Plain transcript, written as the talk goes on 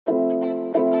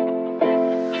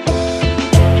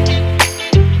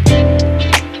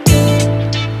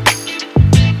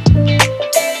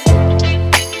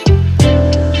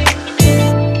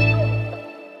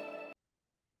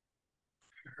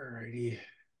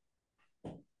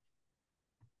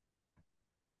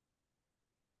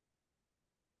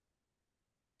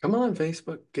Come on,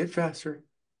 Facebook, get faster.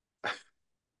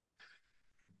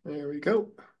 There we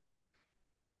go.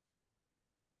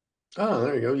 Oh,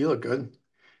 there you go. You look good.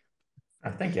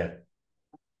 Thank you.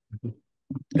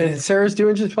 And Sarah's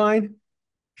doing just fine.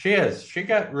 She is. She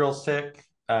got real sick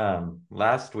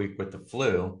last week with the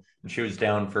flu, and she was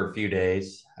down for a few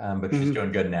days. But she's Mhm.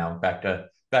 doing good now, back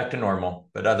to normal.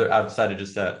 But other outside of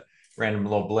just that random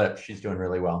little blip, she's doing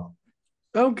really well.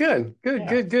 Oh, good, good, Yeah,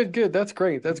 good, good, good. That's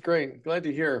great. That's great. Glad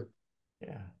to hear.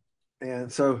 yeah. And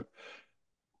so,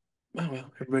 oh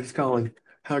well, everybody's calling.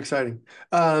 How exciting.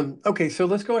 Okay, so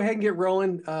let's go ahead and get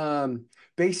rolling.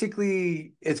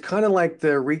 Basically, it's kind of like the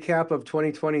recap of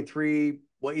 2023,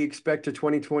 what you expect to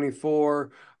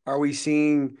 2024. Are we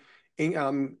seeing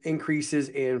increases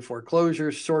in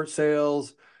foreclosures, short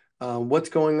sales? What's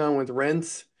going on with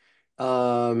rents?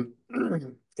 Um,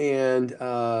 and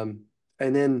um,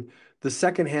 and then the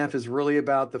second half is really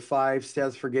about the 5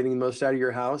 steps for getting the most out of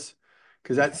your house,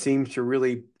 because that Okay. seems to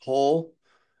really pull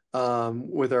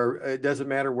with our, it doesn't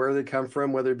matter where they come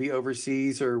from, whether it be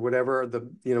overseas or whatever,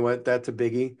 you know what, that's a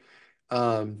biggie.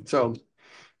 So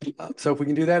if we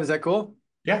can do that, is that cool?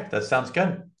 Yeah, that sounds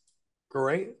good.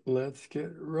 Great. Let's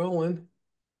get rolling.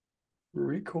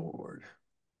 Record.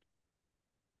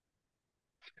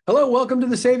 Hello, welcome to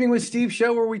the Saving with Steve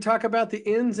show, where we talk about the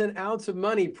ins and outs of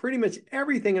money, pretty much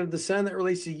everything under the sun that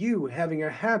relates to you having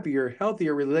a happier,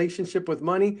 healthier relationship with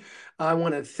money. I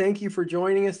want to thank you for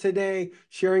joining us today,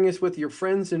 sharing us with your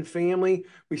friends and family.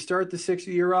 We start the 6th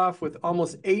year off with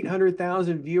almost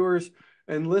 800,000 viewers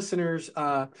and listeners.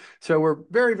 So we're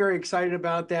very, very excited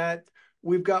about that.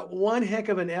 We've got one heck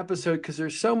of an episode because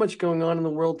there's so much going on in the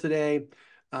world today.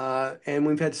 And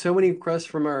we've had so many requests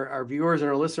from our viewers and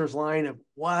our listeners line of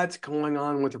what's going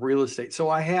on with real estate. So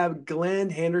I have Glen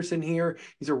Henderson here.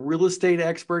 He's a real estate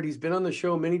expert. He's been on the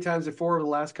show many times before over the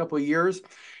last couple of years,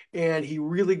 and he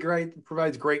really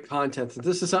provides great content. So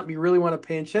this is something you really want to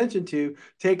pay attention to,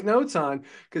 take notes on,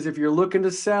 because if you're looking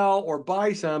to sell or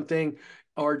buy something,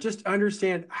 or just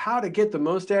understand how to get the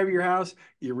most out of your house,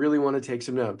 you really want to take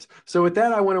some notes. So with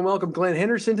that, I want to welcome Glen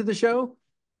Henderson to the show.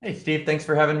 Hey, Steve, thanks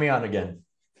for having me on again.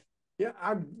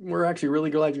 Yeah, we're actually really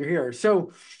glad you're here.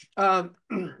 So, uh,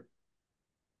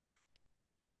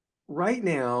 right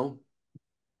now,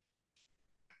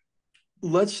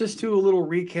 let's just do a little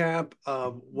recap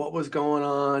of what was going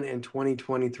on in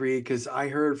 2023, because I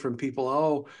heard from people,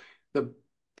 oh, the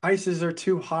prices are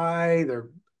too high, their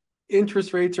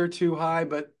interest rates are too high,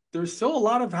 but there's still a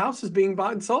lot of houses being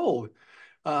bought and sold.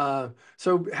 Uh,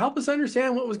 so help us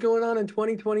understand what was going on in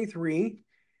 2023,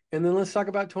 and then let's talk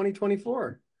about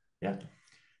 2024. Yeah.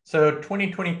 So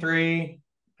 2023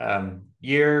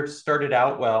 year started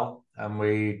out well.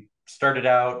 We started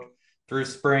out through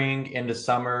spring into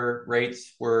summer.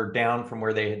 Rates were down from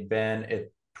where they had been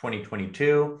at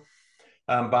 2022.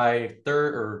 By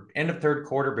third or end of third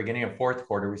quarter, beginning of fourth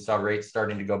quarter, we saw rates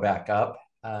starting to go back up.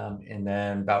 And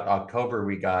then about October,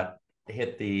 we got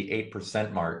hit the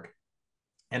 8% mark.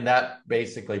 And that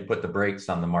basically put the brakes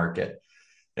on the market.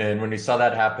 And when we saw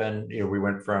that happen, we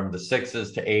went from the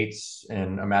sixes to eights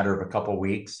in a matter of a couple of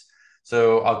weeks.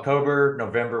 So October,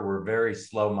 November were very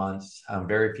slow months.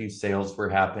 Very few sales were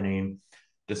happening.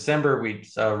 December, we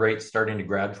saw rates starting to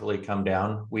gradually come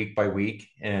down week by week.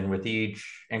 And with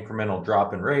each incremental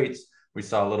drop in rates, we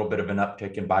saw a little bit of an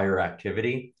uptick in buyer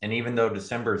activity. And even though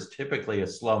December is typically a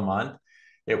slow month,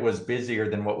 it was busier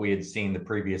than what we had seen the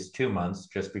previous 2 months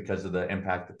just because of the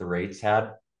impact that the rates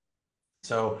had.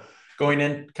 So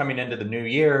coming into the new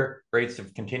year, rates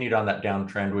have continued on that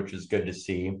downtrend, which is good to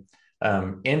see.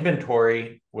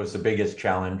 Inventory was the biggest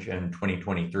challenge in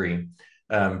 2023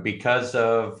 because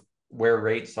of where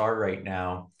rates are right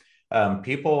now.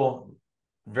 People,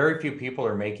 very few people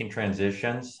are making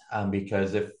transitions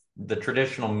because if the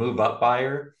traditional move up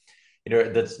buyer,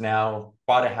 that's now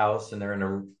bought a house and they're in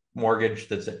a mortgage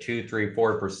that's at 2, 3,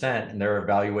 4%, and they're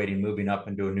evaluating moving up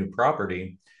into a new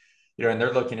property, and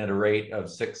they're looking at a rate of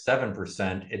 6,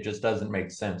 7%. It just doesn't make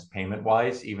sense payment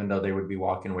wise, even though they would be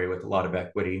walking away with a lot of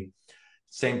equity.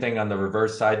 Same thing on the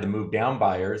reverse side, the move down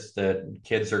buyers that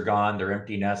kids are gone, they're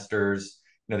empty nesters.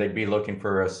 They'd be looking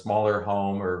for a smaller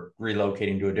home or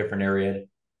relocating to a different area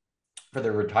for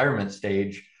their retirement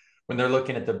stage. When they're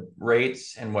looking at the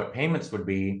rates and what payments would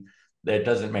be, that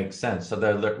doesn't make sense. So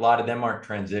a lot of them aren't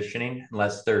transitioning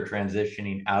unless they're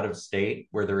transitioning out of state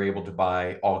where they're able to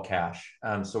buy all cash.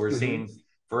 So we're Mhm. seeing,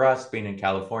 for us being in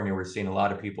California, we're seeing a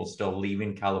lot of people still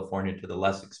leaving California to the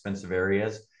less expensive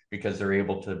areas because they're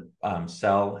able to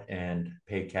sell and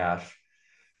pay cash.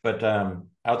 But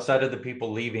outside of the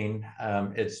people leaving,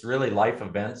 it's really life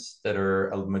events that are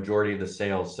a majority of the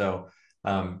sales. So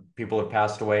People have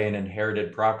passed away and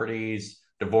inherited properties,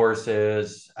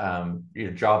 divorces,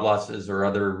 job losses, or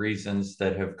other reasons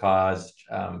that have caused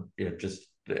just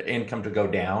income to go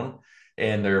down,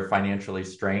 and they're financially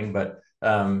strained. But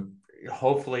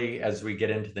hopefully, as we get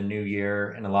into the new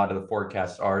year, and a lot of the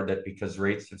forecasts are that because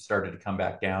rates have started to come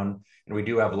back down, and we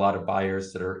do have a lot of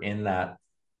buyers that are in that,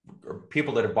 or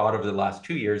people that have bought over the last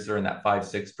 2 years, they're in that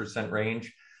 5-6%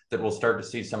 range, that we'll start to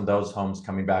see some of those homes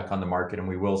coming back on the market, and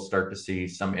we will start to see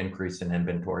some increase in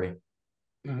inventory.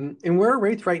 And where are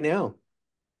rates right now?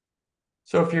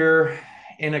 So if you're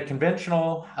in a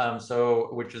conventional,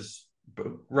 which is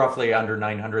roughly under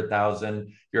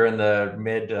 900,000, you're in the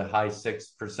mid to high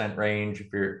 6% range.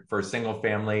 If you're for a single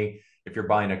family, if you're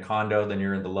buying a condo, then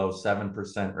you're in the low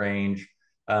 7% range.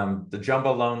 The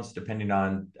jumbo loans, depending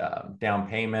on down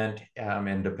payment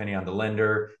and depending on the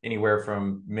lender, anywhere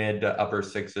from mid to upper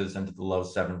sixes into the low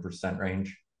 7%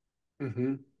 range.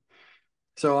 Hmm.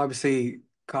 So obviously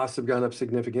costs have gone up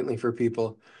significantly for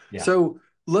people. Yeah. So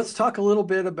let's talk a little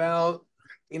bit about,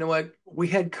 you know what, we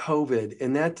had COVID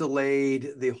and that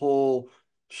delayed the whole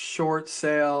short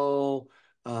sale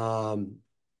um,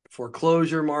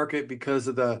 foreclosure market because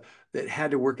of the that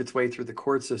had to work its way through the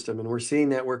court system. And we're seeing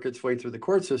that work its way through the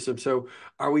court system. So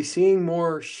are we seeing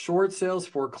more short sales,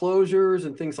 foreclosures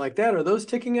and things like that? Are those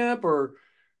ticking up or?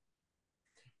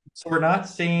 So we're not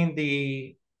seeing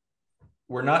the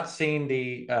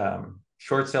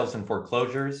short sales and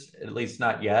foreclosures, at least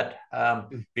not yet,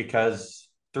 because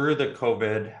through the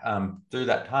COVID, through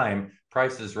that time,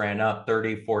 prices ran up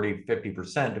 30, 40,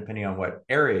 50%, depending on what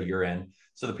area you're in.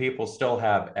 So the people still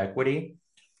have equity.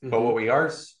 But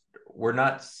Mhm, we're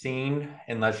not seeing,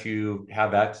 unless you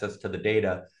have access to the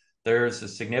data, there's a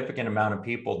significant amount of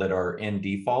people that are in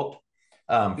default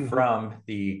mhm, from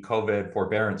the COVID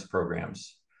forbearance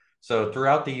programs. So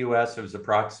throughout the US, it was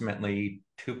approximately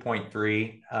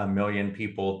 2.3 million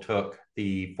people took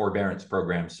the forbearance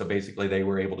program. So basically, they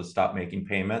were able to stop making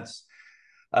payments.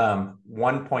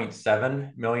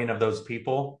 1.7 million of those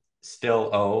people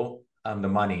still owe the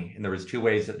money. And there was two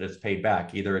ways that it's paid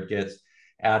back. Either it gets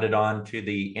added on to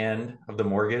the end of the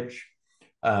mortgage,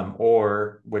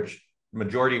 or which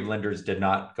majority of lenders did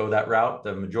not go that route.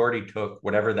 The majority took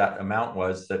whatever that amount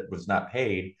was that was not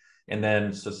paid. And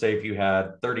then, so say if you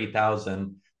had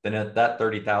 30,000, then that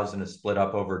 30,000 is split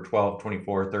up over 12,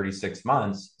 24, 36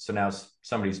 months. So now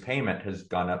somebody's payment has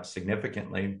gone up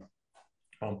significantly.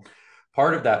 Well,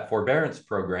 part of that forbearance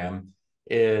program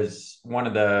is one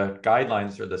of the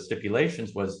guidelines or the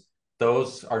stipulations was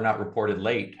those are not reported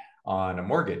late on a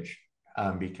mortgage,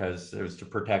 because it was to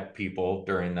protect people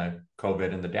during the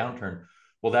COVID and the downturn.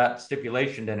 Well, that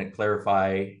stipulation didn't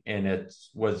clarify, and it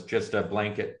was just a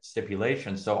blanket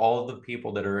stipulation. So all of the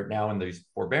people that are now in these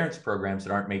forbearance programs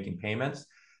that aren't making payments,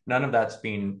 none of that's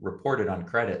being reported on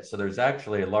credit. So there's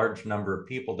actually a large number of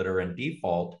people that are in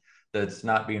default that's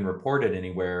not being reported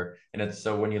anywhere. And it's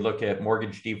so when you look at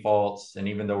mortgage defaults, and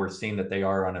even though we're seeing that they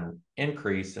are on an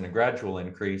increase and a gradual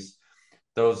increase,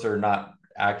 those are not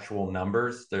actual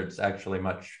numbers. There's actually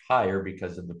much higher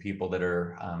because of the people that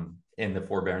are in the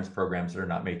forbearance programs that are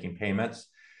not making payments.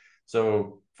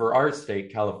 So for our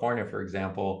state, California, for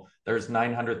example, there's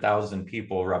 900,000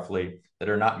 people roughly that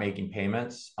are not making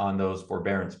payments on those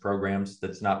forbearance programs.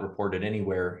 That's not reported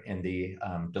anywhere in the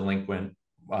delinquent.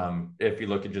 If you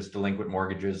look at just delinquent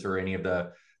mortgages or any of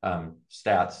the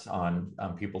stats on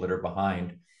people that are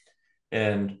behind.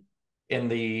 And in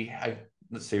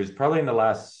let's see, it was probably in the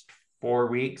last 4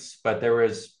 weeks, but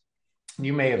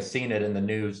you may have seen it in the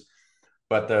news,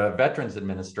 but the Veterans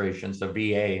Administration, so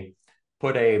VA,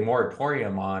 put a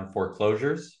moratorium on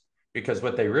foreclosures because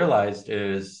what they realized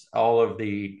is all of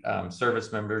the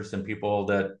service members and people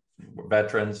that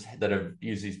veterans that have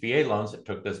used these VA loans that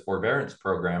took this forbearance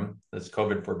program, this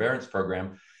COVID forbearance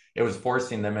program, it was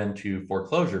forcing them into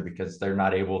foreclosure because they're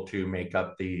not able to make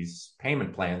up these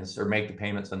payment plans or make the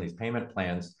payments on these payment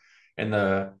plans. And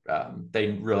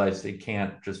they realized they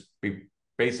can't just be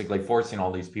basically forcing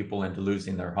all these people into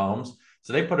losing their homes.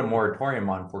 So they put a moratorium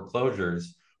on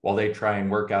foreclosures while they try and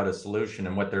work out a solution.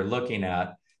 And what they're looking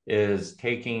at is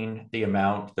taking the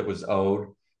amount that was owed,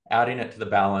 adding it to the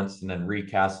balance, and then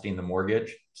recasting the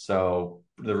mortgage. So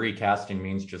the recasting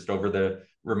means just over the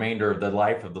remainder of the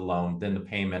life of the loan, then the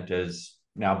payment is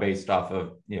now based off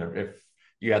of, if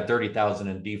you had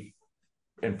 30,000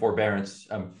 in forbearance,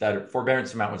 that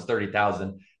forbearance amount was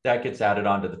 30,000, that gets added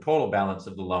onto the total balance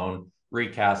of the loan,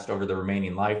 recast over the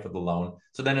remaining life of the loan.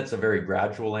 So then it's a very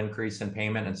gradual increase in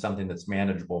payment and something that's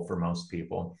manageable for most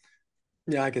people.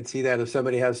 Yeah, I could see that if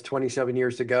somebody has 27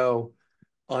 years to go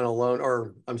on a loan,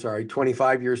 or I'm sorry,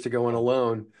 25 years to go on a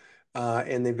loan,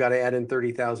 and they've got to add in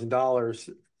 $30,000.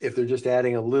 If they're just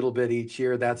adding a little bit each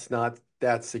year, that's not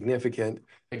that significant.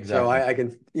 So Exactly. I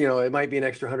can, it might be an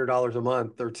extra $100 a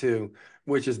month or two,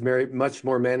 which is very much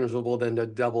more manageable than to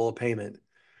double a payment.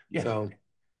 Yeah, So that's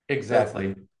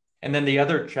exactly. And then the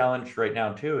other challenge right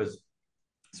now too is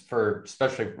for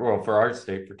especially well for our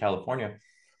state, for California,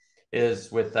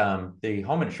 is with the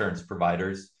home insurance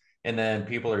providers. And then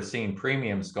people are seeing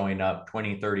premiums going up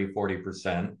 20, 30,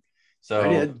 40%. I So,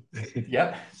 did.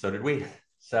 yep, so did we.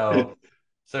 So,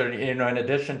 in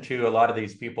addition to a lot of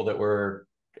these people that were,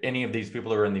 any of these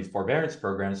people who are in these forbearance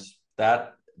programs,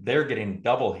 that they're getting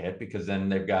double hit because then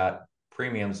they've got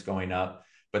premiums going up.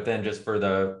 But then just for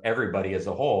the everybody as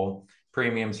a whole,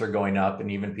 premiums are going up. And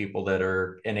even people that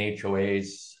are in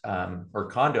HOAs or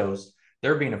condos,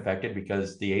 they're being affected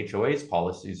because the HOA's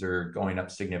policies are going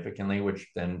up significantly, which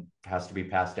then has to be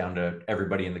passed down to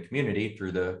everybody in the community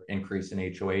through the increase in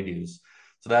HOA dues.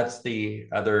 So that's the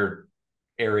other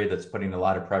area that's putting a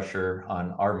lot of pressure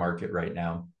on our market right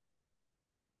now.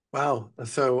 Wow.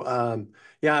 So,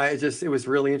 yeah, it was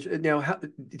really interesting. Now,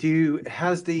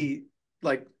 has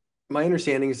like, my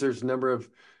understanding is there's a number of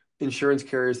insurance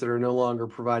carriers that are no longer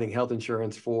providing health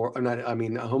insurance for, or not, I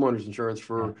mean, homeowners insurance Yeah.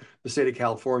 for the state of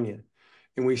California.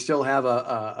 And we still have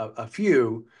a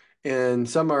few, and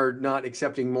some are not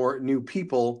accepting more new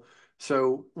people.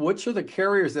 So, which are the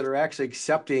carriers that are actually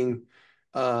accepting,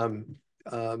 do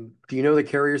you know the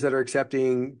carriers that are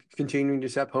continuing to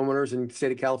accept homeowners in the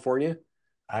state of California?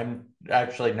 I'm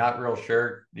actually not real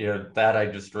sure. That I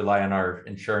just rely on our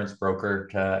insurance broker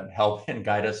to help and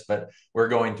guide us, but we're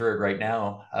going through it right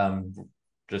now.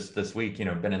 Just this week,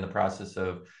 been in the process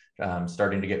of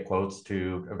starting to get quotes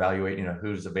to evaluate,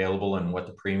 who's available and what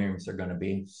the premiums are going to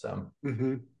be. So,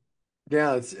 Hmm.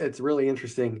 Yeah, it's really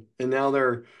interesting. And now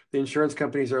the insurance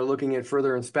companies are looking at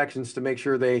further inspections to make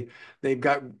sure they've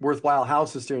got worthwhile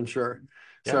houses to insure.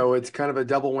 yeah, So it's kind of a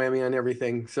double whammy on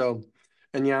everything. So,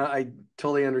 and yeah, I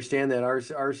totally understand that.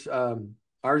 Ours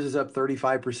is up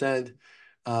 35%.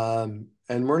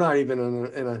 And we're not even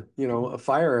in a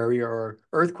fire area or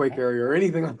earthquake yeah, area or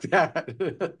anything like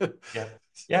that. yeah,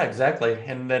 yeah, exactly.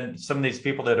 And then some of these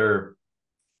people that are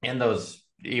in those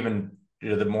even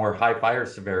the more high fire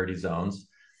severity zones,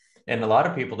 and a lot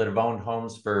of people that have owned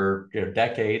homes for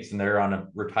decades and they're on a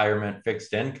retirement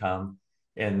fixed income,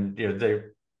 and they've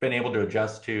been able to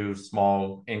adjust to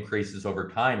small increases over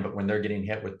time, but when they're getting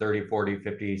hit with 30, 40,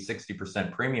 50,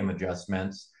 60% premium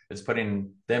adjustments, it's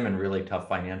putting them in really tough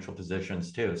financial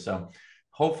positions too. So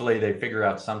hopefully they figure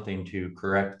out something to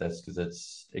correct this,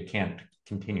 because it can't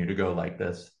continue to go like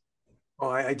this. Oh,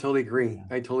 I totally agree.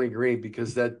 I totally agree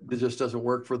because that just doesn't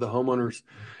work for the homeowners.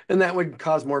 And that would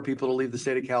cause more people to leave the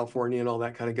state of California and all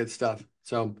that kind of good stuff.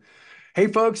 So, hey,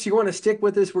 folks, you want to stick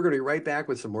with us? We're going to be right back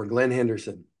with some more Glen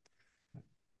Henderson.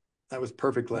 That was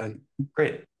perfect, Glenn.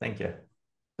 Great, thank you.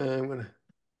 I'm gonna.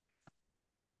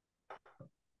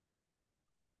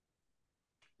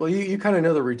 Well, you kind of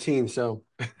know the routine, so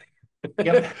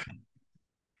Yep.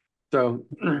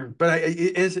 but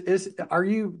are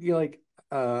you like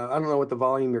I don't know what the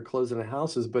volume you're closing a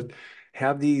house is, but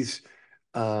have these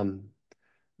um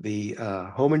the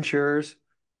home insurers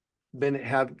been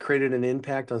have created an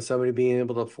impact on somebody being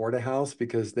able to afford a house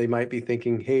because they might be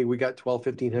thinking, hey, we got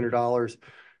 $1,200, $1,500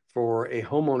 for a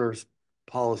homeowner's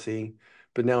policy,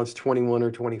 but now it's 21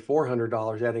 or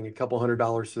 $2,400, adding a couple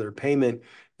 $100 to their payment,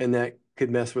 and that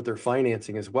could mess with their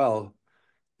financing as well.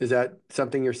 Is that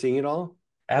something you're seeing at all?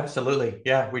 Absolutely.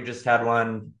 Yeah, we just had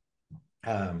one.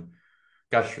 Um,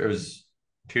 gosh, it was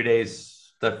 2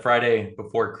 days, the Friday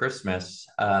before Christmas.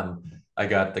 I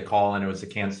got the call and it was a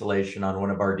cancellation on one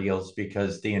of our deals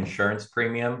because the insurance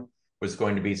premium was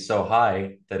going to be so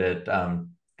high that it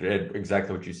did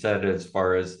exactly what you said as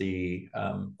far as the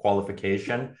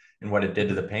qualification and what it did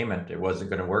to the payment. It wasn't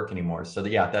going to work anymore. So,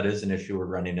 yeah, that is an issue we're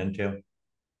running into.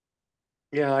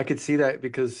 Yeah, I could see that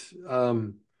because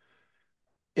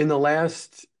in the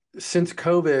last since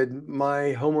COVID,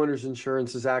 my homeowner's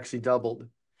insurance has actually doubled.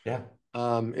 Yeah.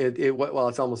 Well,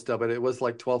 it's almost doubled. It was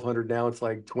like 1,200. Now it's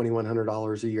like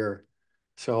 $2,100 a year.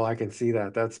 So I can see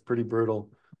that. That's pretty brutal.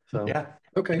 So, Yeah.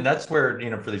 okay. And that's where,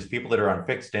 for these people that are on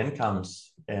fixed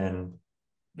incomes, and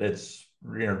it's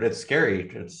scary.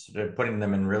 It's putting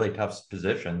them in really tough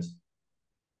positions.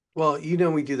 Well,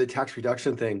 we do the tax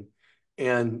reduction thing,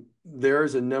 and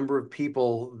there's a number of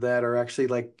people that are actually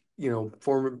like,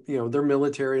 former, they're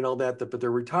military and all that, but they're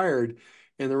retired.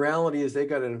 And the reality is they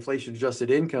got an inflation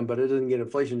adjusted income, but it doesn't get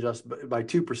inflation adjusted by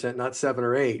 2%, not 7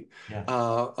 or 8.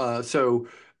 Yeah. So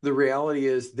the reality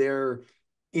is their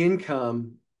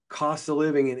income, cost of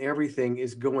living, and everything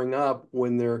is going up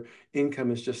when their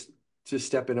income is just just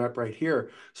stepping up right here.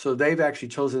 So they've actually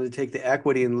chosen to take the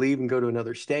equity and leave and go to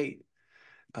another state.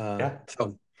 Yeah.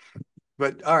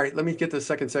 But all right, let me get the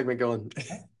second segment going.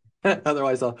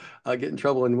 Otherwise, I'll get in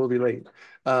trouble and we'll be late.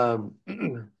 Um,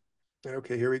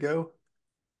 okay, here we go.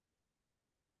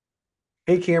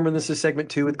 Hey, Cameron, this is segment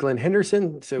 2 with Glen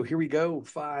Henderson. So here we go.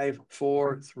 5,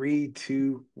 4, 3,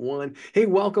 2, 1. Hey,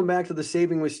 welcome back to the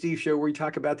Saving with Steve show, where we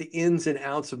talk about the ins and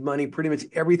outs of money, pretty much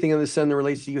everything in the sun that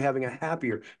relates to you having a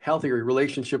happier, healthier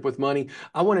relationship with money.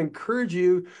 I want to encourage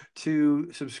you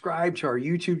to subscribe to our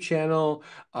YouTube channel,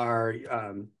 our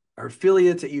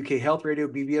affiliates at UK Health Radio,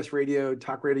 BBS Radio,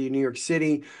 Talk Radio New York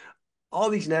City. All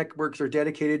these networks are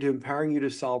dedicated to empowering you to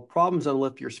solve problems,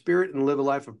 uplift your spirit, and live a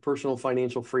life of personal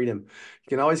financial freedom. You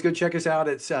can always go check us out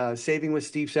at Saving with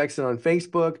Steve Sexton on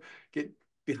Facebook. Get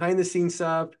behind the scenes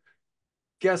stuff,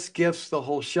 guest gifts, the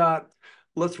whole shot.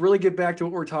 Let's really get back to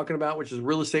what we're talking about, which is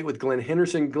real estate with Glen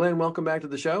Henderson. Glen, welcome back to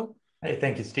the show. Hey,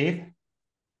 thank you, Steve.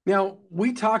 Now,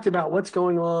 we talked about what's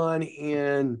going on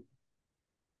in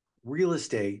real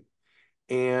estate.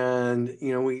 And,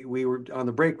 we were on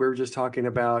the break, we were just talking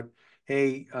about,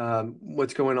 hey,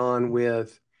 what's going on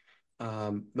with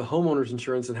the homeowners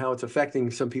insurance and how it's affecting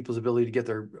some people's ability to get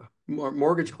their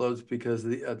mortgage closed because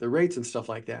of the rates and stuff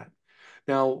like that.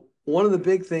 Now, one of the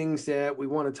big things that we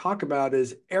want to talk about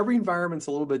is every environment's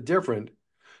a little bit different,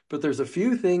 but there's a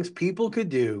few things people could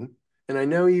do. And I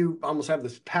know you almost have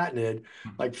this patented,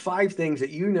 like 5 things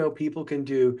that people can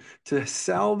do to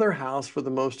sell their house for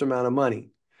the most amount of money.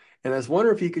 And I was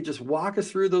wondering if you could just walk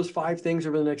us through those 5 things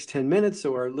over the next 10 minutes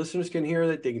so our listeners can hear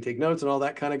that, they can take notes and all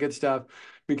that kind of good stuff.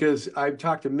 Because I've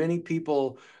talked to many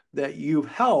people that you've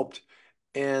helped,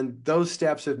 and those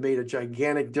steps have made a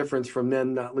gigantic difference from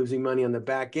them not losing money on the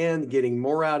back end, getting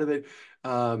more out of it,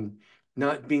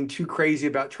 not being too crazy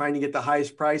about trying to get the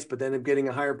highest price, but then getting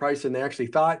a higher price than they actually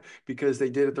thought because they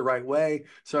did it the right way.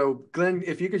 So, Glen,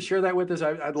 if you could share that with us,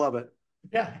 I'd love it.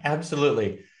 Yeah,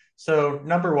 absolutely. So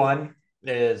number one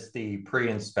is the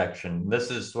pre-inspection. This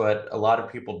is what a lot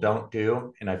of people don't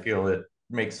do, and I feel it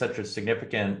makes such a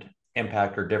significant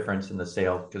impact or difference in the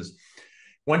sale, because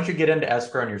once you get into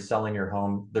escrow and you're selling your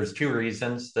home, there's 2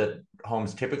 reasons that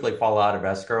homes typically fall out of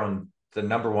escrow. And the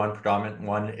number one predominant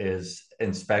one is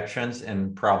inspections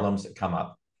and problems that come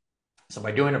up. So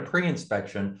by doing a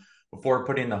pre-inspection before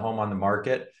putting the home on the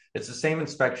market, it's the same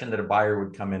inspection that a buyer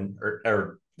would come in,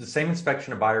 or the same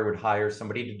inspection a buyer would hire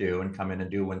somebody to do and come in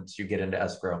and do once you get into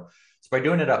escrow. So by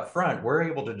doing it up front, we're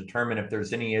able to determine if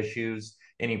there's any issues,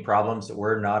 any problems that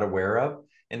we're not aware of.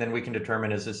 And then we can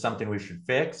determine, is this something we should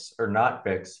fix or not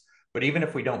fix? But even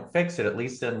if we don't fix it, at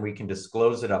least then we can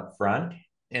disclose it up front.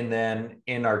 And then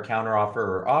in our counteroffer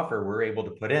or offer, we're able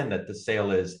to put in that the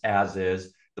sale is as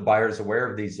is. The buyer's aware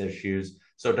of these issues,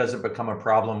 so it doesn't become a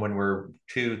problem when we're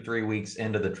 2-3 weeks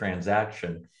into the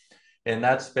transaction. And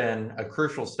that's been a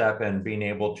crucial step in being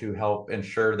able to help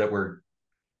ensure that we're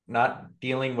not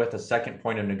dealing with a second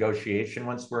point of negotiation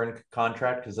once we're in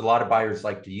contract, because a lot of buyers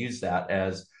like to use that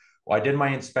as, well, I did my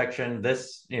inspection,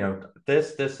 this,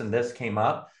 this, and this came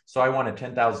up, so I want a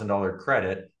 $10,000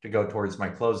 credit to go towards my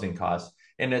closing costs.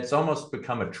 And it's almost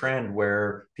become a trend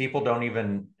where people don't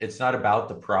even, it's not about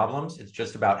the problems, it's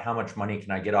just about how much money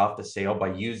can I get off the sale by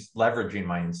leveraging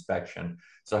my inspection.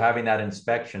 So having that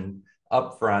inspection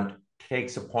up front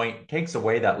takes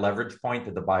away that leverage point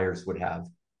that the buyers would have.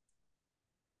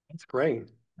 That's great.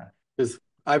 Because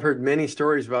I've heard many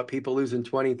stories about people losing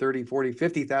 20, 30, 40,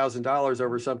 $50,000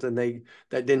 over something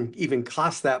that didn't even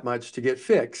cost that much to get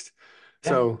fixed. Yeah.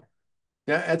 So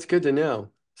yeah, that's good to know.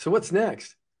 So what's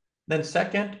next? Then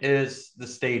second is the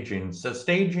staging. So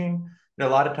staging, a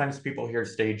lot of times people hear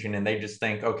staging and they just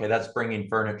think, okay, that's bringing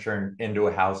furniture into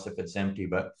a house if it's empty.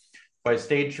 But with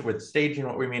staging,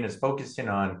 what we mean is focusing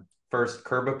on first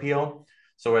curb appeal.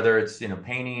 So whether it's,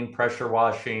 painting, pressure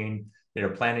washing,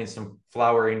 planting some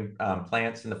flowering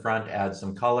plants in the front, add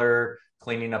some color,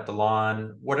 cleaning up the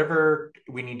lawn, whatever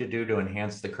we need to do to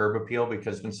enhance the curb appeal.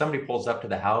 Because when somebody pulls up to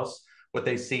the house, what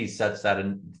they see sets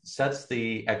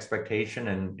the expectation,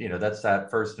 and that's that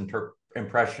first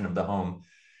impression of the home.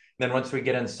 Then once we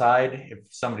get inside, if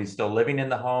somebody's still living in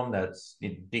the home, that's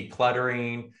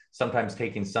decluttering, sometimes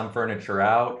taking some furniture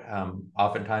out.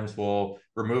 Oftentimes we'll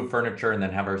remove furniture and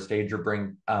then have our stager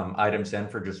bring items in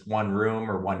for just one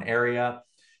room or one area.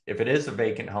 If it is a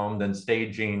vacant home, then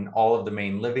staging all of the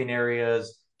main living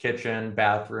areas, kitchen,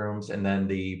 bathrooms, and then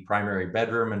the primary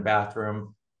bedroom and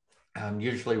bathroom.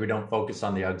 Usually we don't focus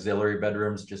on the auxiliary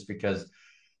bedrooms just because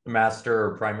the master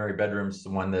or primary bedroom is the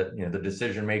one that the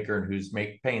decision maker and who's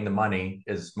paying the money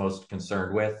is most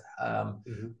concerned with.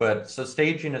 But so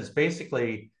staging is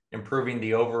basically improving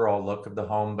the overall look of the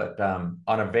home. But on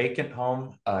a vacant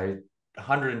home, I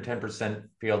 110%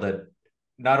 feel that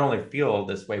not only feel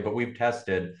this way, but we've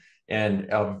tested, and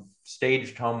a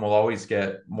staged home will always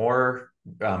get more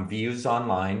views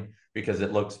online because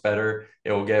it looks better.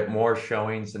 It will get more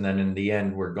showings, and then in the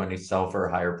end, we're going to sell for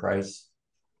a higher price.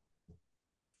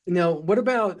 Now, what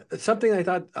about something I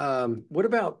thought, what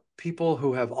about people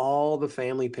who have all the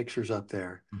family pictures up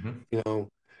there? Mhm. You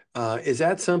know, is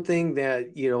that something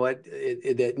that, you know what,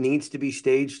 that needs to be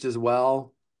staged as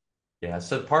well? Yeah.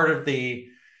 So part of the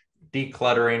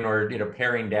decluttering or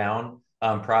paring down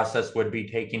process would be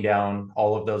taking down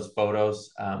all of those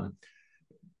photos.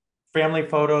 Family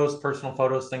photos, personal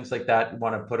photos, things like that, you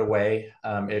want to put away.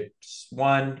 It's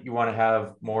one, you want to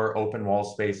have more open wall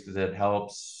space because it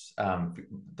helps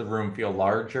the room feel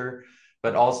larger.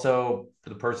 But also for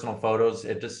the personal photos,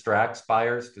 it distracts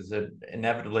buyers because it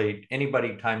inevitably,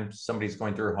 anybody time somebody's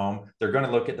going through a home, they're going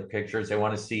to look at the pictures. They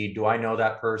want to see, do I know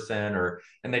that person?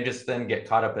 And they just then get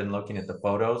caught up in looking at the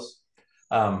photos.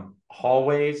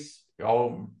 Hallways,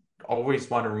 always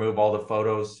want to remove all the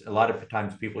photos. A lot of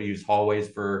times people use hallways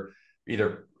for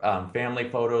either family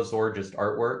photos or just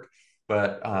artwork.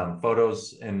 But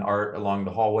photos and art along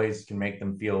the hallways can make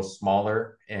them feel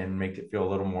smaller and make it feel a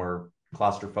little more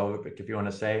claustrophobic, if you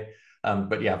want to say.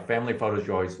 But yeah, family photos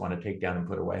you always want to take down and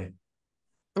put away.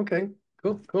 Okay,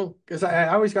 cool, cool. Because I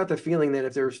always got the feeling that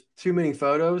if there's too many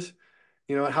photos,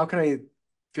 you know, how can I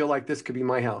feel like this could be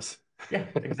my house? Yeah,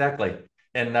 exactly.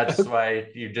 And that's why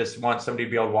you just want somebody to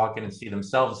be able to walk in and see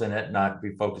themselves in it, not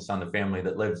be focused on the family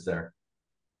that lives there.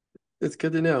 It's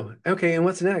good to know. Okay, and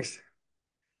what's next?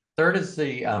 Third is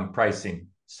the pricing.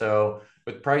 So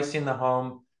with pricing the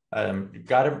home, you've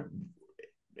got to,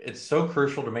 it's so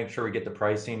crucial to make sure we get the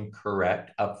pricing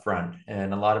correct up front.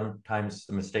 And a lot of times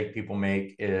the mistake people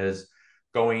make is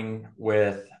going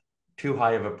with too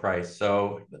high of a price.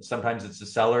 So sometimes it's the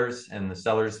sellers, and the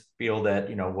sellers feel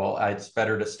that, well, it's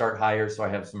better to start higher so I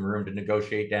have some room to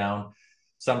negotiate down.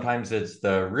 Sometimes it's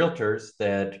the realtors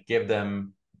that give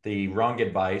them the wrong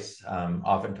advice.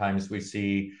 Oftentimes we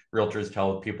see realtors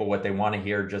tell people what they want to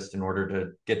hear just in order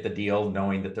to get the deal,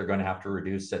 knowing that they're going to have to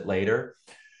reduce it later.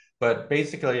 But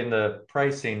basically, in the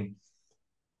pricing,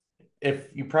 if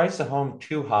you price a home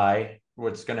too high,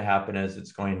 what's going to happen is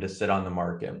it's going to sit on the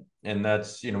market. And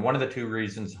that's, one of the two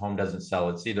reasons home doesn't sell.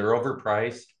 It's either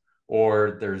overpriced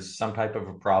or there's some type of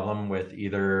a problem with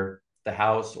either the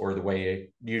house or the way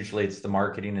usually it's the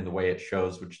marketing and the way it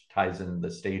shows, which ties in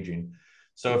the staging.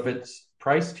 So if Mhm. it's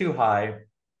priced too high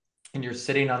and you're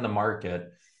sitting on the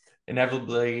market,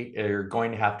 inevitably you're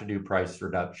going to have to do price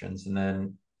reductions. And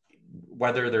then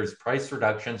whether there's price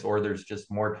reductions or there's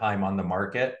just more time on the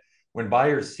market, when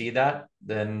buyers see that,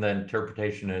 then the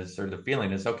interpretation is, or the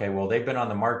feeling is, okay, well, they've been on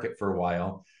the market for a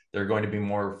while. They're going to be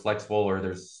more flexible, or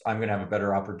I'm going to have a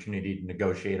better opportunity to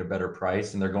negotiate a better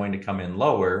price, and they're going to come in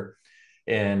lower.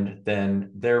 And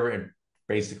then they're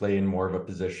basically in more of a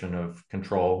position of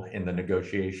control in the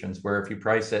negotiations, where if you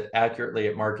price it accurately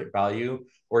at market value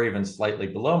or even slightly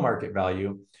below market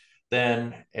value,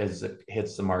 then as it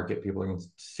hits the market, people can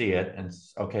see it and,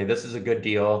 okay, this is a good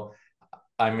deal.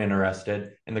 I'm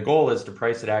interested. And the goal is to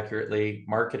price it accurately,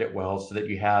 market it well, so that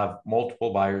you have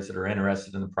multiple buyers that are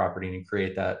interested in the property and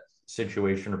create that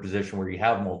situation or position where you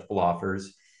have multiple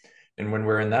offers. And when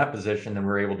we're in that position, then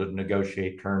we're able to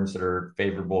negotiate terms that are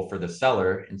favorable for the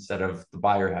seller instead of the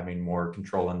buyer having more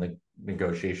control in the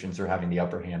negotiations or having the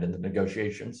upper hand in the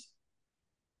negotiations.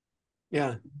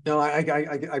 Yeah, no,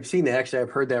 I've seen that. Actually,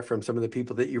 I've heard that from some of the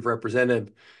people that you've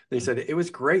represented. They said it was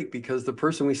great because the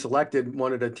person we selected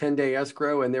wanted a 10-day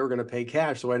escrow and they were going to pay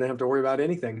cash, so I didn't have to worry about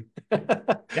anything.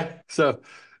 Yeah. So,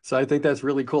 so I think that's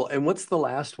really cool. And what's the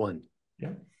last one? Yeah.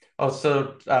 Oh,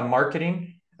 so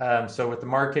marketing. So with the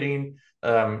marketing,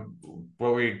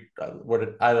 what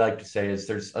I like to say is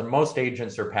there's most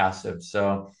agents are passive.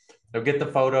 So they'll get the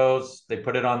photos, they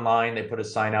put it online, they put a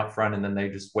sign out front, and then they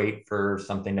just wait for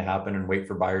something to happen and wait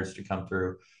for buyers to come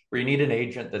through. Where you need an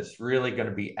agent that's really going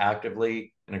to be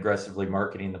actively and aggressively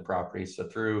marketing the property. So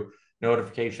through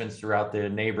notifications throughout the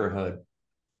neighborhood,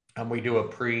 we do a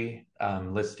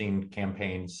pre-listing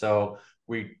campaign. So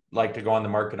we like to go on the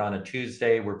market on a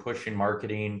Tuesday. We're pushing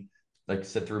marketing, like I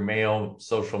said, through mail,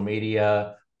 social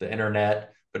media, the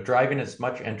internet, but driving as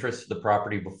much interest to the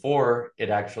property before it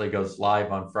actually goes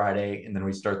live on Friday. And then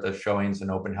we start the showings and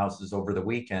open houses over the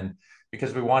weekend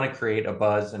because we want to create a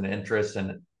buzz and interest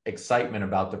and excitement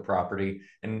about the property.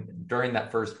 And during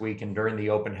that first week and during the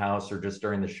open house or just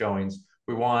during the showings,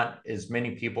 we want as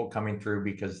many people coming through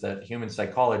because that human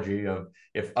psychology of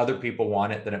if other people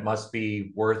want it, then it must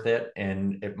be worth it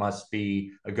and it must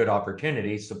be a good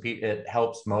opportunity. So it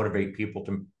helps motivate people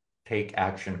to take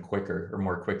action quicker or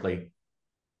more quickly.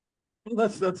 Well,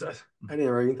 I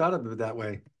never even thought of it that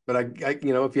way. But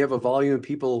if you have a volume of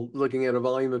people looking at a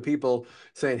volume of people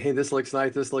saying, "Hey, this looks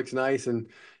nice," and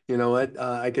you know what,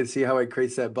 I can see how it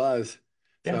creates that buzz.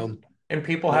 Yeah. So, And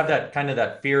people uh, have that kind of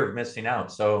that fear of missing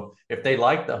out. So if they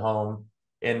like the home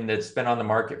and it's been on the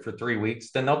market for 3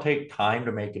 weeks, then they'll take time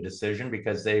to make a decision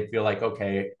because they feel like,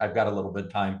 okay, I've got a little bit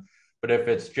of time. But if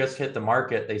it's just hit the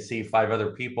market, they see five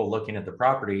other people looking at the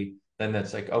property, then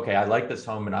that's like, okay, I like this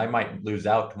home and I might lose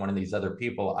out to one of these other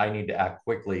people. I need to act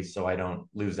quickly so I don't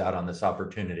lose out on this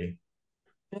opportunity.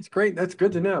 that's great. That's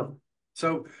good to know.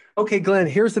 So, okay, Glenn,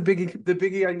 here's the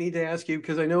biggie I need to ask you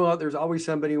because I know there's always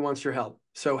somebody who wants your help.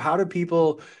 So, how do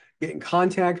people get in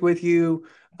contact with you?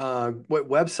 What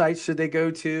websites should they go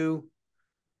to?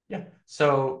 Yeah.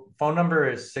 So phone number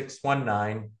is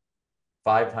 619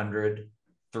 500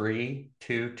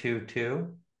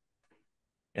 3222.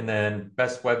 And then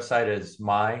best website is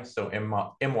my,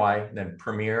 then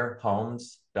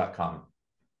premierhomes.com.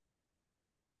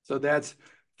 So that's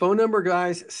phone number,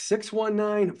 guys,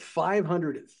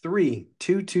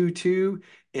 619-500-3222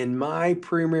 in My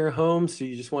Premier Home. So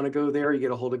you just want to go there, you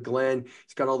get a hold of Glenn.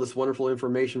 He's got all this wonderful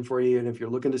information for you. And if you're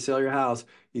looking to sell your house,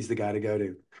 he's the guy to go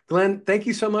to. Glenn, thank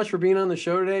you so much for being on the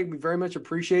show today. We very much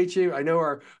appreciate you. I know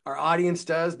our audience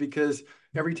does because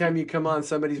every time you come on,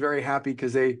 somebody's very happy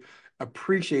because they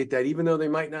appreciate that. Even though they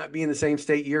might not be in the same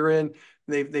state you're in,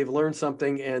 they've learned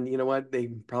something, and you know what? They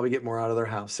probably get more out of their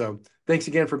house. So thanks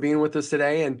again for being with us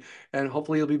today, and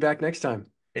hopefully you'll be back next time.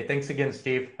 Hey, thanks again,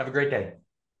 Steve. Have a great day.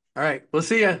 All right, we'll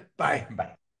see you. Okay, Bye.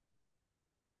 bye.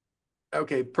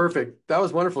 Okay, perfect. That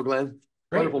was wonderful, Glenn.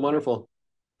 Great. Wonderful, wonderful.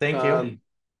 Thank you. Um,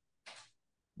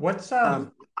 What's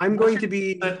I'm what's going your to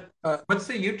be. what's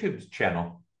the YouTube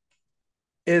channel?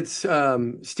 It's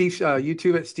Steve's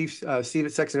YouTube at Steve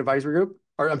at Sexton Advisory Group,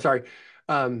 or I'm sorry,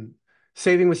 um,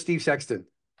 Saving with Steve Sexton.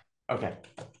 Okay.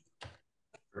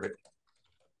 Perfect.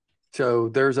 So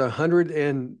there's 100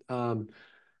 and iTunes,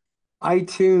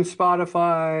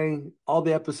 Spotify, all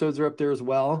the episodes are up there as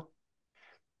well.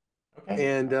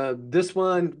 Okay. And this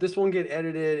one get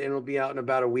edited and it'll be out in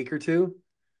about a week or two.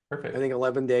 I Perfect. think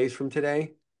 11 days from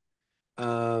today.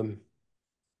 Um,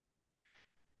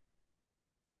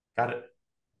 Got it.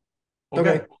 Well,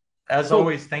 good. okay, As cool.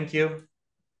 always, thank you.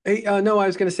 Hey, no, I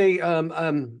was going to say,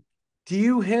 do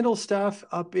you handle stuff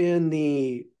up in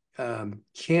the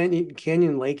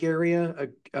Canyon Lake area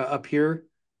up here?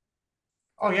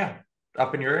 Oh yeah.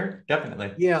 Up in your ear?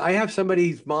 Definitely. Yeah, I have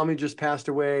somebody's mom who just passed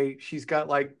away. She's got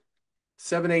like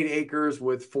 7, 8 acres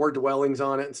with 4 dwellings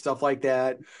on it and stuff like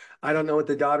that. I don't know what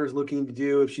the daughter's looking to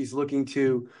do, if she's looking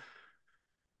to,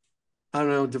 I don't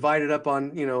know, divide it up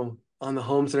on, on the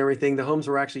homes and everything. The homes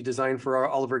were actually designed for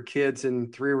all of her kids,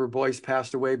 and 3 of her boys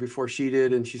passed away before she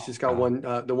did, and she's Oh just got God. one.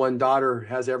 The one daughter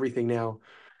has everything now.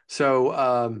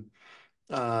 So,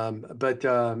 but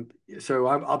so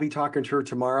I'll be talking to her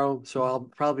tomorrow. So I'll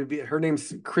probably be. Her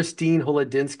name's Christine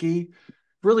Holodinsky.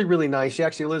 Really, really nice. She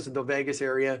actually lives in the Vegas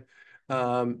area.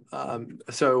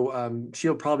 So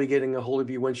she'll probably getting a hold of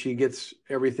you when she gets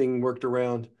everything worked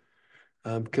around.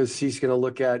 Because she's going to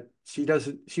look at,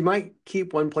 she might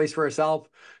keep one place for herself.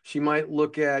 She might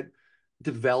look at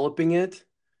developing it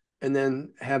and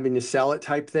then having to sell it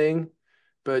type thing.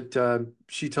 But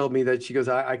she told me that she goes,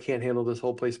 I can't handle this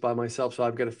whole place by myself, so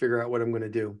I've got to figure out what I'm going to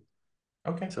do.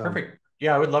 Okay, So perfect.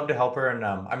 Yeah, I would love to help her, and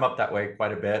I'm up that way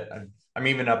quite a bit. I'm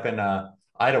even up in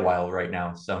Idlewild right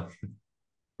now. So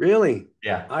really,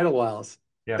 yeah, Idlewild,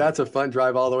 yeah, that's a fun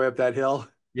drive all the way up that hill.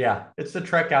 yeah. It's the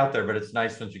trek out there, but it's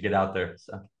nice once you get out there.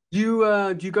 So Do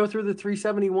you go through the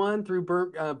 371 through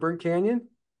Burnt Canyon?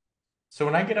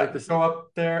 when I Like this? go up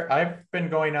there, I've been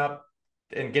going up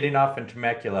and getting off in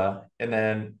Temecula, and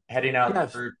then heading out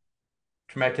Yes. through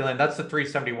Temecula, and that's the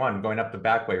 371 going up the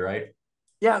back way, right?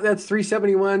 Yeah, that's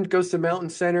 371, goes to Mountain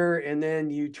Center, and then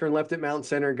you turn left at Mountain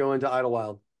Center and go into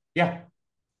Idlewild. Yeah.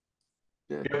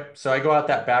 Yeah. Yep. So I go out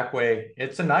that back way.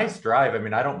 It's a nice drive. I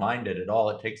mean, I don't mind it at all.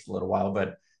 It takes a little while,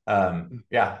 but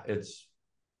yeah, it's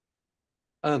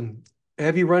Um,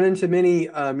 have you run into many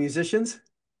musicians?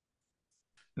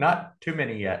 not too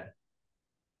many yet.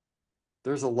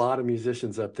 There's a lot of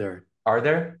musicians up there. Are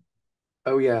there?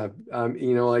 Oh yeah.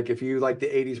 Like if you like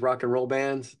the 80s rock and roll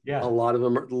bands, a Yeah. lot of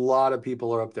them, a lot of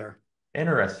people are up there.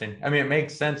 Interesting. I mean, it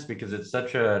makes sense because it's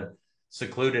such a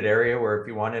secluded area where if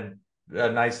you wanted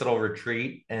a nice little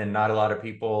retreat and not a lot of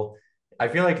people, I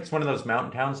feel like it's one of those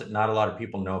mountain towns that not a lot of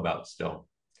people know about still.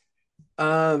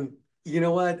 Um, You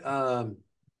know what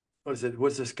is it?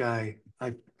 What's this guy?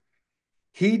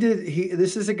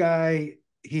 This is a guy,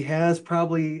 he has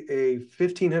probably a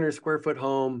 1,500 square foot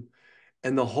home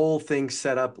and the whole thing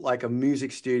set up like a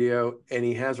music studio, and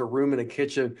he has a room and a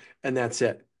kitchen, and that's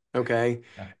it. Okay.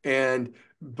 Yeah.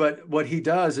 But what he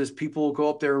does is people will go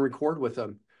up there and record with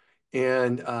him.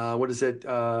 And what is it?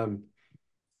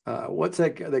 What's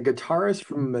that? The guitarist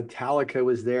from Metallica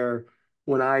was there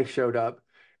when I showed up.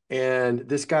 And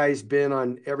this guy's been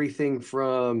on everything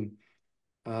from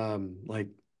like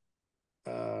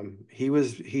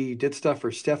he did stuff for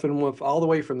Steppenwolf all the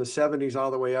way from the 70s all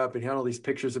the way up, and he had all these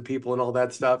pictures of people and all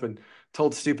that stuff and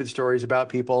told stupid stories about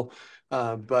people.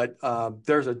 But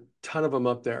there's a ton of them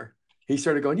up there. He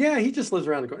started going, yeah, he just lives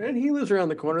around the corner, and he lives around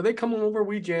the corner. They come over,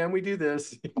 we jam, we do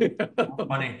this.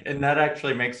 Funny. And that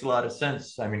actually makes a lot of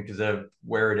sense. I mean, because of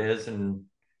where it is, and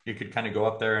you could kind of go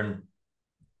up there and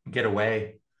get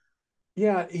away.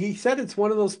 Yeah, he said it's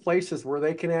one of those places where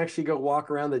they can actually go walk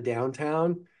around the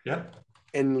downtown, Yeah.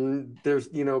 and there's,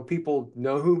 people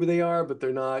know who they are, but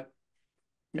they're not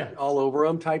Yeah. all over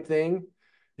them type thing.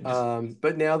 You just,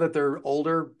 But now that they're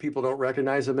older, people don't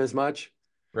recognize them as much.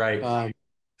 right.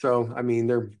 So, I mean,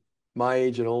 they're my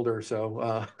age and older.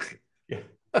 So, Yeah.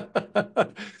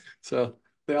 so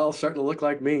they all starting to look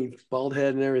like me, bald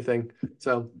head and everything.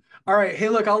 So, all right. Hey,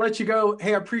 look, I'll let you go.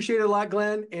 Hey, I appreciate it a lot,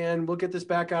 Glenn. And we'll get this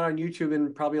back out on YouTube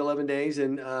in probably 11 days.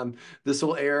 And this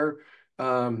will air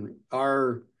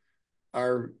our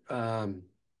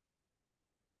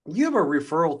you have a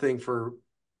referral thing for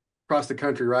across the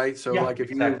country, right? So Yeah, like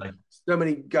if you exactly.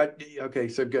 somebody got okay,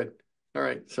 so good. All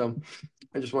right. So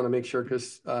I just want to make sure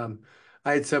because I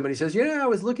had somebody says, yeah, I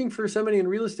was looking for somebody in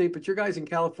real estate, but your guy's in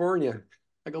California.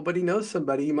 I go, but he knows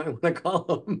somebody. You might want to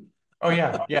call him. Oh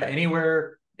yeah. Yeah.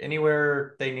 Anywhere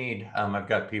they need. I've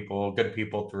got good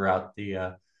people throughout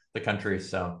the country.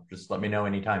 So just let me know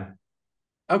anytime.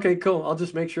 Okay, cool. I'll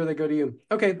just make sure they go to you.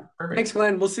 Okay. Thanks, Perfect.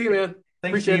 Glenn. We'll see you, man.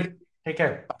 Thanks, Appreciate Steve. it. Take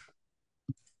care.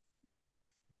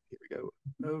 Here we go.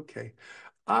 Okay.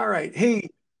 All right. Hey,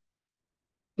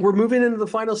 we're moving into the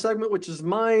final segment, which is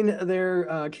mine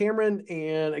there, Cameron.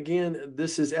 And again,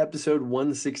 this is episode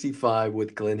 165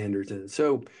 with Glen Henderson.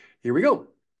 So here we go.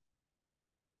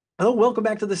 Hello, welcome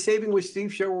back to the Saving with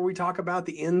Steve show, where we talk about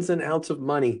the ins and outs of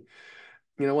money.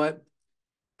 You know what?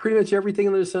 Pretty much everything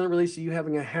in the Senate relates to you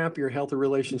having a happier, healthier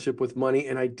relationship with money.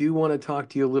 And I do want to talk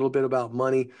to you a little bit about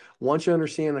money. I want you to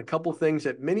understand a couple things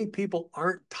that many people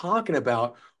aren't talking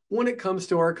about when it comes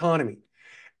to our economy.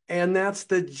 And that's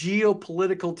the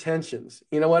geopolitical tensions.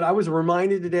 You know what? I was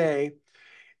reminded today,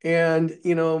 and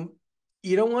you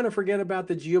don't want to forget about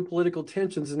the geopolitical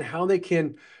tensions and how they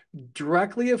can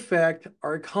directly affect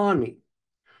our economy.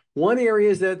 One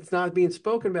area that's not being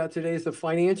spoken about today is the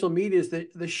financial media, is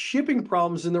the shipping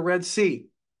problems in the Red Sea.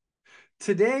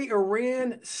 Today,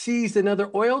 Iran seized another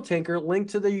oil tanker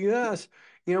linked to the U.S.,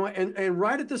 and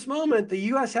right at this moment, the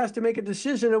U.S. has to make a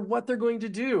decision of what they're going to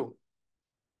do.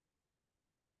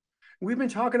 We've been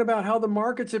talking about how the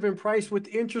markets have been priced with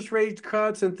interest rate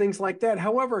cuts and things like that.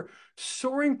 However,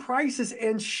 soaring prices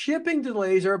and shipping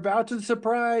delays are about to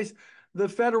surprise the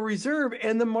Federal Reserve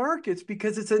and the markets,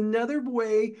 because it's another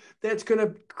way that's going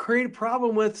to create a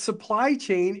problem with supply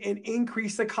chain and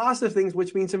increase the cost of things,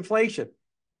 which means inflation.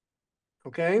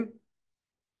 Okay.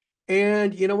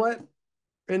 And you know what?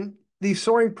 And these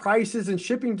soaring prices and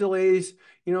shipping delays,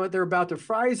 they're about to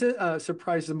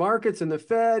surprise the markets and the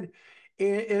Fed,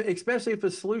 especially if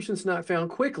a solution's not found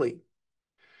quickly.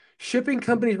 Shipping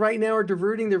companies right now are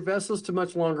diverting their vessels to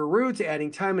much longer routes,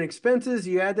 adding time and expenses.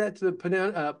 You add that to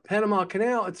the Panama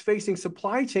Canal, it's facing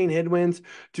supply chain headwinds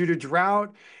due to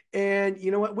drought. And you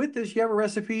know what? With this, you have a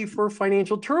recipe for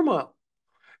financial turmoil.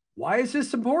 Why is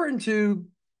this important to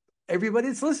everybody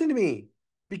that's listening to me?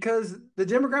 Because the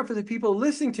demographic of people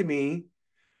listening to me,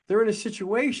 they're in a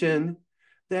situation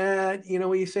that,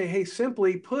 when you say, hey,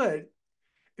 simply put,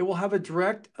 it will have a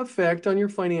direct effect on your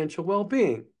financial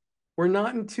well-being. We're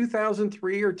not in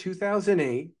 2003 or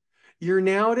 2008. You're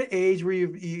now at an age where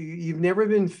you've never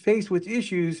been faced with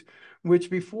issues which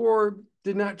before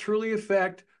did not truly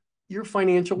affect your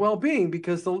financial well-being,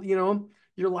 because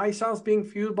your lifestyle is being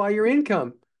fueled by your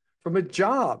income from a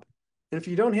job. And if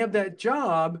you don't have that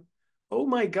job, oh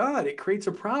my God, it creates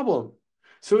a problem.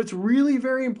 So it's really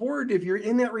very important, if you're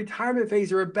in that retirement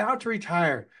phase or about to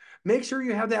retire, make sure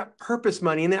you have that purpose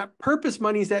money. And that purpose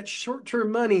money is that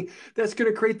short-term money that's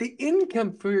going to create the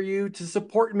income for you to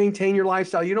support and maintain your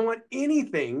lifestyle. You don't want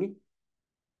anything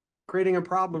creating a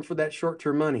problem for that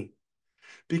short-term money,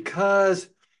 because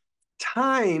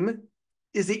time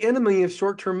is the enemy of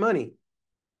short-term money.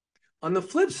 On the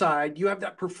flip side, you have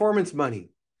that performance money.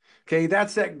 Okay,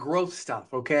 that's that growth stuff.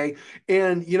 Okay,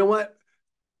 and you know what?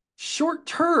 Short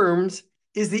terms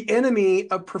is the enemy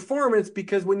of performance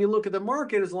because when you look at the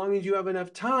market, as long as you have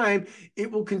enough time,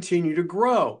 it will continue to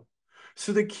grow.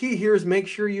 So the key here is make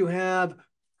sure you have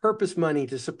purpose money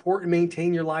to support and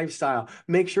maintain your lifestyle.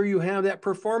 Make sure you have that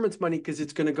performance money because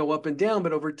it's going to go up and down,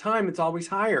 but over time, it's always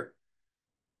higher.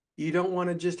 You don't want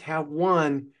to just have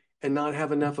one and not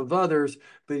have enough of others,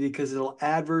 but because it'll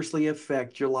adversely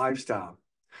affect your lifestyle.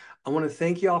 I want to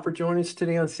thank you all for joining us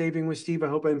today on Saving with Steve. I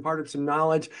hope I imparted some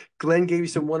knowledge. Glenn gave you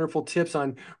some wonderful tips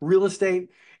on real estate.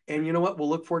 And you know what? We'll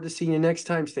look forward to seeing you next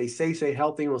time. Stay safe, stay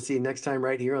healthy, and we'll see you next time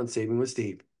right here on Saving with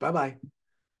Steve. Bye-bye.